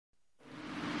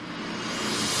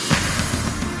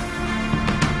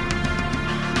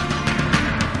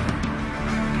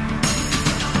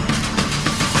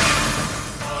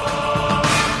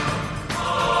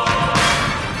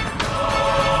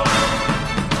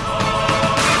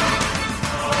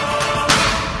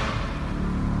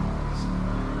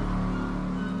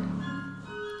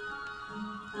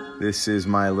This is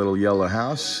my little yellow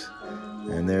house,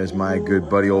 and there's my good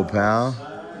buddy old pal,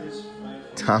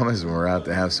 Thomas, and we're out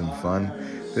to have some fun.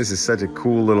 This is such a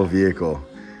cool little vehicle.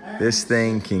 This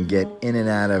thing can get in and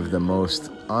out of the most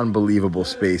unbelievable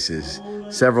spaces.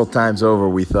 Several times over,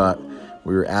 we thought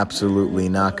we were absolutely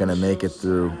not going to make it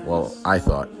through, well, I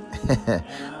thought.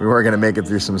 We weren't going to make it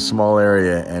through some small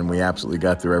area, and we absolutely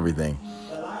got through everything.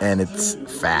 And it's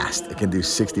fast. It can do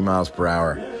 60 miles per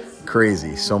hour.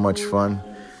 Crazy. So much fun.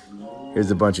 Here's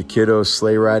a bunch of kiddos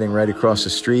sleigh riding right across the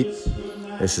street.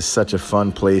 This is such a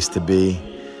fun place to be.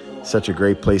 Such a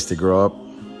great place to grow up.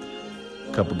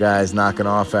 A couple guys knocking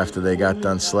off after they got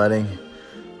done sledding.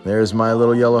 There's my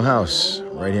little yellow house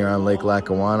right here on Lake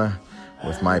Lackawanna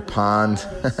with my pond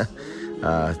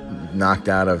knocked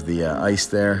out of the ice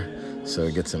there so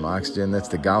we get some oxygen. That's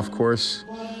the golf course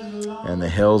and the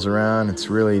hills around. It's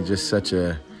really just such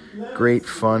a great,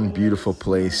 fun, beautiful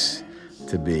place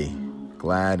to be.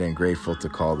 Glad and grateful to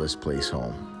call this place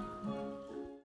home.